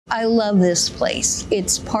I love this place.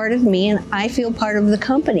 It's part of me and I feel part of the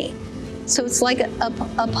company. So it's like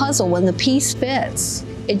a puzzle. When the piece fits,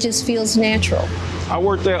 it just feels natural. I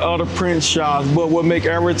worked at other print shops, but what makes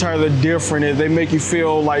Advertiser different is they make you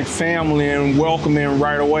feel like family and welcoming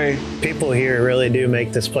right away. People here really do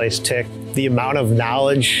make this place tick. The amount of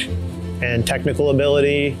knowledge and technical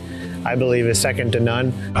ability, I believe, is second to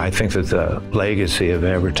none. I think that the legacy of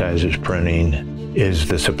Advertisers Printing is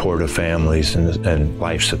the support of families and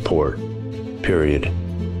life support, period.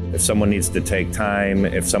 If someone needs to take time,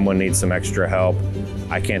 if someone needs some extra help,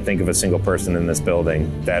 I can't think of a single person in this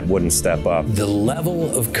building that wouldn't step up. The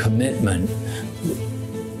level of commitment,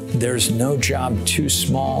 there's no job too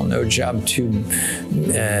small, no job too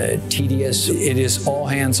tedious. It is all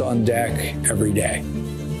hands on deck every day,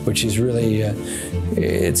 which is really,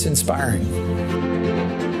 it's inspiring.